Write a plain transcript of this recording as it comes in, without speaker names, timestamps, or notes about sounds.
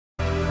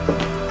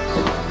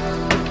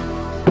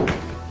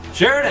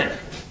Sheridan!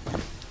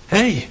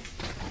 Hey!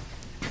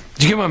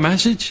 Did you get my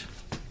message?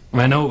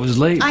 I know it was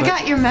late, I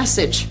got your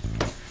message.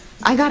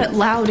 I got it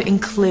loud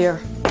and clear.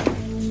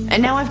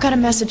 And now I've got a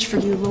message for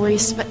you,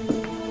 Luis, but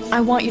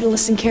I want you to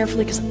listen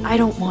carefully because I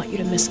don't want you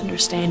to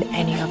misunderstand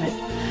any of it.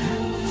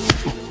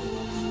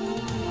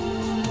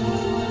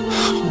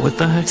 What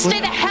the heck? Stay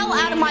the hell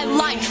out of my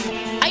life!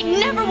 I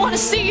never want to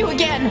see you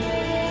again!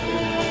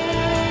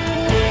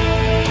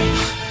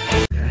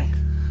 Okay.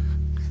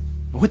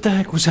 What the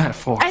heck was that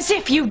for? As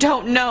if you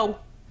don't know!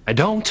 I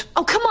don't?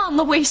 Oh, come on,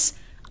 Luis.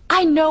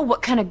 I know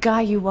what kind of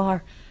guy you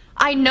are.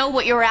 I know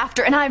what you're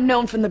after, and I've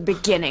known from the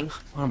beginning.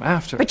 What I'm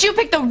after? But you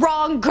picked the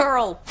wrong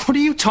girl. What are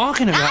you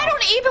talking about? I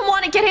don't even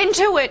want to get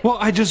into it. Well,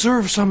 I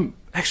deserve some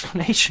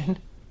explanation.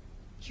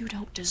 You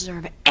don't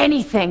deserve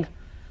anything.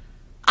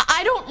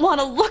 I don't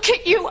want to look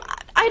at you.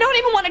 I don't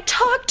even want to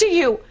talk to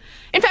you.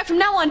 In fact, from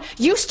now on,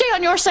 you stay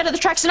on your side of the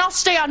tracks, and I'll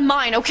stay on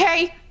mine,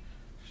 okay?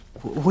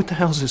 What the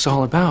hell is this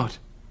all about?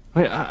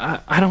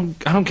 I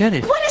don't get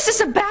it. What is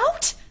this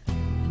about?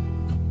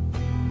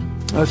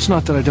 It's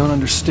not that I don't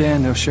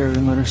understand how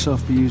Sheridan let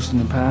herself be used in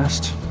the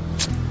past.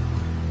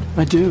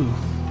 I do.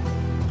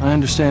 I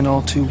understand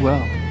all too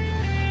well.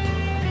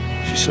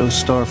 She's so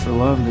starved for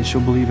love that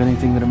she'll believe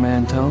anything that a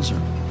man tells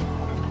her.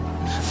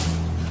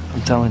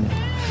 I'm telling you,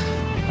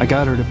 I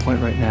got her at a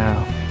point right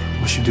now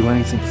where she'd do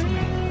anything for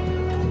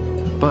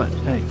me. But,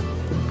 hey,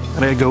 I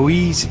gotta go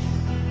easy.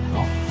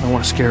 Well, I don't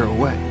want to scare her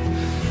away.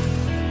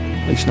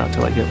 At least not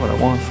till I get what I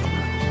want from her.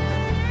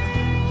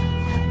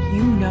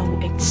 You know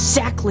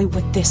exactly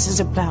what this is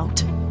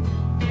about.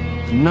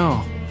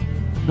 No.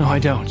 No, I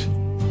don't.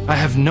 I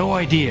have no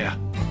idea.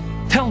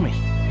 Tell me.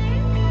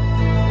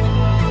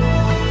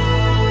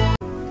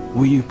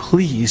 Will you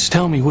please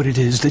tell me what it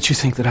is that you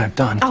think that I've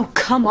done? Oh,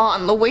 come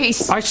on,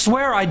 Luis. I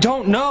swear I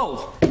don't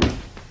know.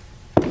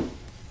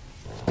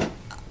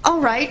 All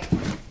right.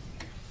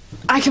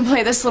 I can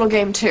play this little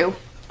game, too.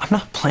 I'm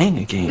not playing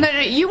a game. No,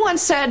 you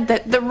once said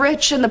that the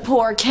rich and the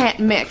poor can't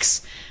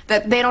mix,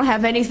 that they don't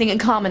have anything in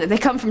common, that they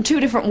come from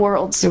two different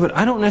worlds. Yeah, but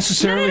I don't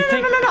necessarily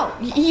think... No.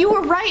 You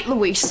were right,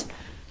 Luis.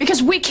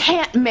 Because we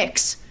can't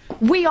mix.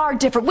 We are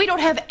different. We don't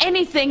have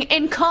anything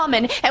in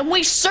common, and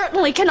we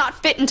certainly cannot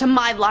fit into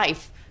my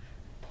life.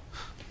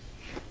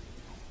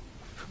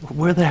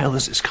 Where the hell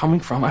is this coming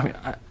from? I mean,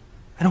 I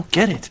don't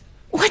get it.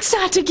 What's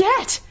not to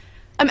get?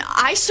 I mean,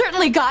 I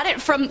certainly got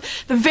it from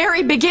the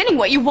very beginning,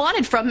 what you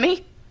wanted from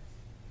me.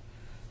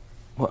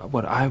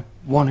 What I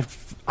wanted...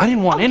 I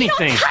didn't want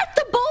anything. You know, cut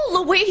the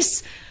bull,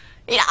 Luis.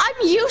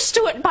 I'm used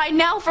to it by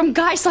now from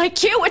guys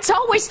like you. It's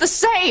always the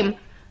same.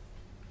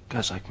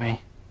 Guys like me?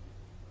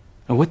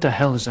 Now what the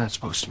hell is that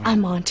supposed to mean?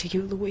 I'm on to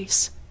you,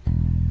 Luis.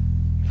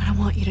 But I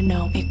want you to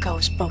know it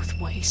goes both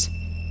ways.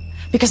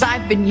 Because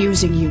I've been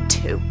using you,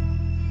 too.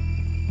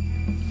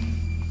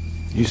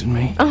 Using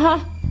me? Uh-huh.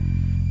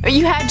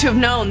 You had to have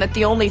known that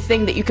the only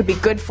thing that you could be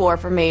good for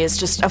me is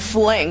just a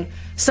fling.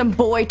 Some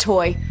boy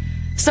toy.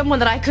 Someone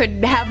that I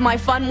could have my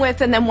fun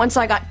with, and then once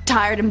I got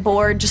tired and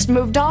bored, just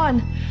moved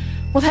on.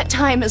 Well, that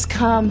time has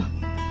come.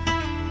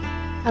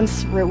 I'm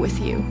through with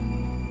you.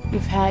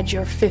 You've had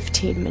your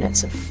 15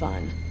 minutes of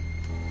fun.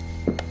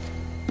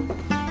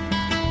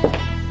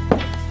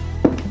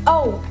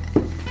 Oh,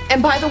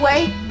 and by the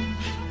way,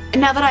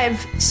 now that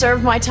I've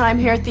served my time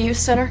here at the youth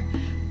center,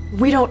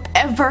 we don't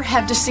ever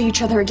have to see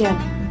each other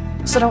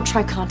again. So don't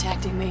try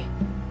contacting me.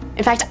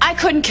 In fact, I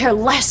couldn't care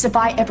less if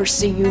I ever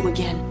see you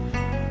again.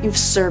 You've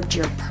served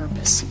your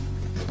purpose.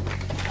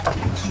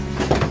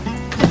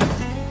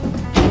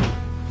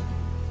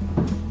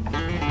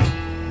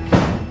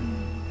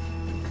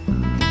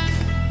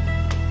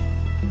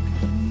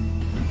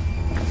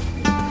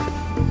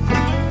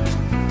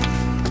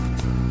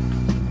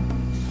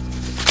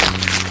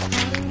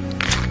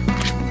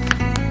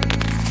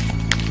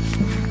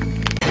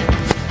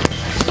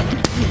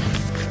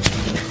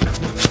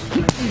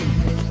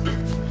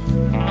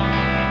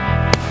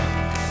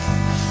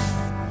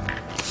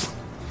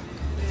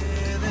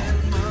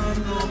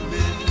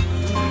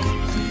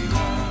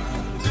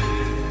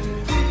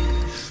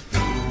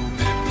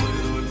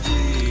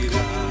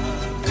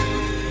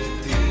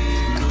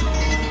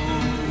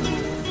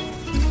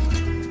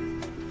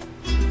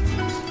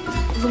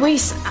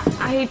 Luis,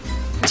 I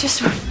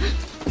just...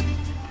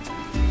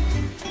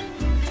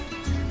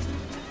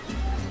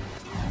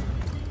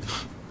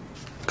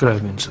 Could I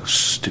have been so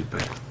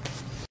stupid?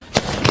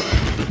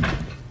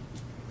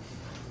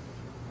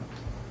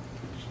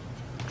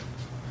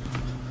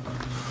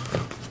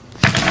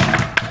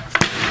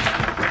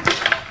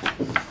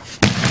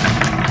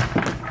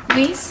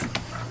 Luis?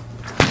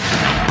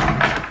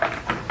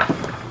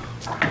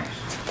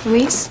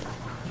 Luis?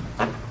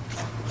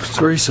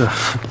 Teresa.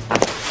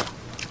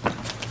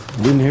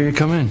 Didn't hear you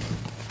come in.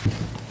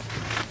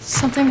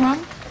 Something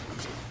wrong?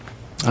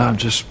 I'm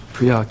just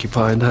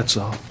preoccupied, that's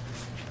all.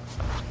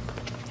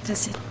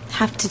 Does it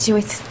have to do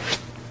with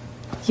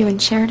you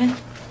and Sheridan?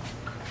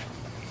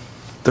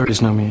 There is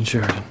no me and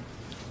Sheridan.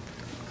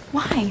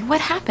 Why?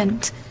 What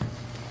happened?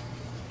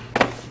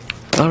 I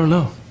don't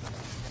know.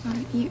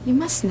 You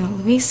must know,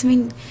 Luis. I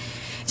mean,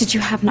 Did you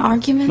have an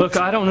argument? Look,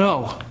 I don't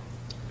know.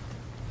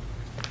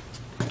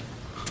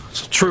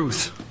 It's the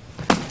truth.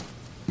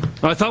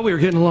 I thought we were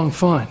getting along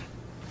fine.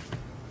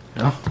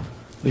 You know,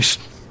 at least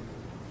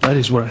that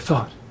is what I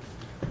thought.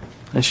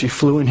 And she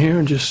flew in here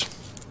and just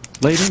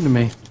laid into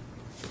me.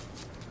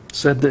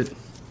 Said that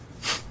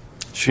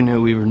she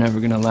knew we were never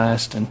going to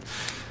last, and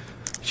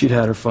she'd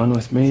had her fun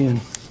with me,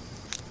 and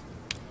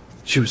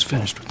she was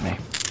finished with me.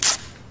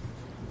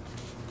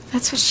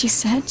 That's what she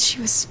said? She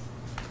was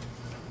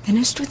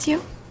finished with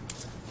you?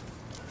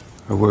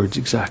 Her words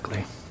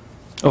exactly.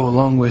 Oh,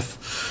 along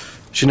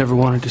with, she never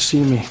wanted to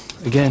see me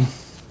again.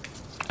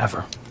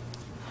 Ever.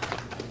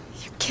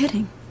 You're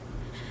kidding.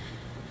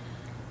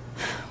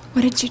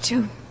 What did you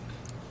do?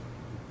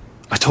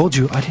 I told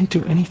you, I didn't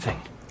do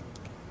anything.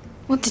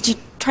 Well, did you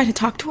try to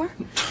talk to her?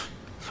 There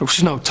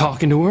was no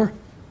talking to her.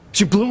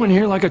 She blew in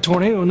here like a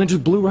tornado and then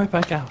just blew right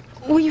back out.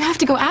 Well, you have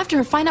to go after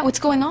her, find out what's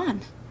going on.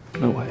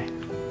 No way.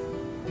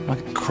 I'm not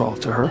gonna crawl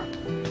to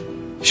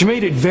her. She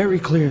made it very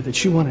clear that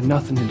she wanted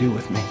nothing to do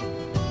with me.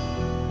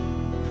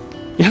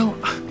 You know,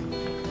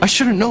 I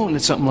should have known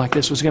that something like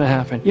this was gonna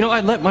happen. You know, I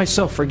let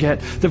myself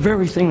forget the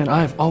very thing that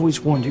I've always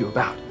warned you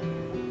about.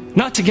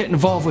 Not to get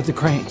involved with the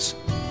Cranes.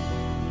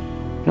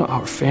 You know,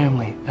 our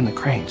family and the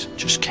Cranes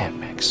just can't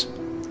mix.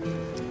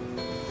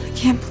 I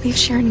can't believe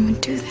Sheridan would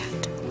do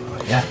that.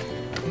 Oh, yeah?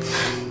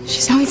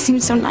 She's always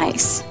seemed so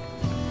nice.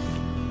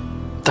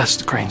 That's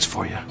the Cranes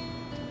for you.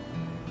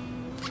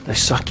 They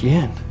suck you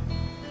in.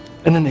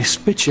 And then they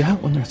spit you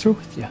out when they're through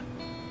with you.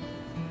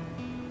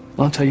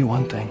 Well, I'll tell you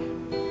one thing.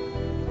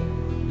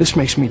 This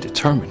makes me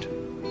determined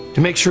to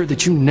make sure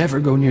that you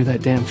never go near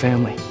that damn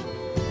family.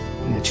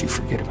 And that you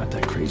forget about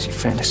that crazy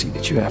fantasy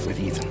that you have with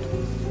Ethan.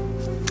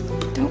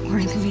 Don't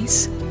worry,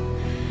 Louise.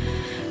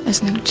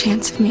 There's no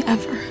chance of me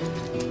ever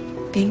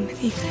being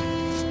with Ethan.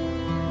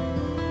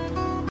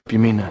 You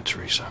mean that,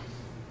 Teresa?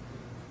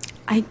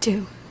 I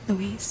do,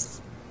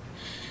 Louise.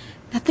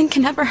 Nothing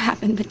can ever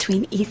happen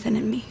between Ethan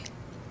and me.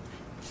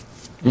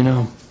 You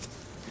know,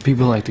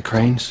 people like the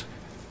Cranes,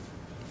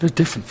 they're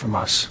different from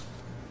us.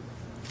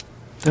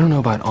 They don't know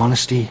about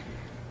honesty.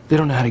 They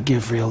don't know how to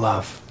give real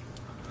love.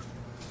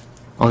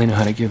 All they know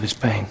how to give is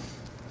pain.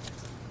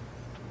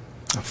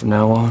 And from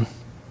now on,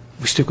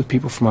 we stick with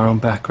people from our own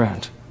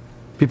background.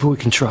 People we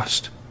can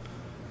trust.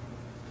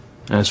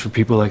 As for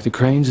people like the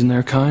Cranes and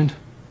their kind,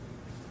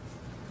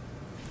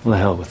 well, the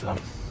hell with them.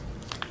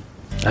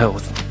 The hell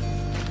with them.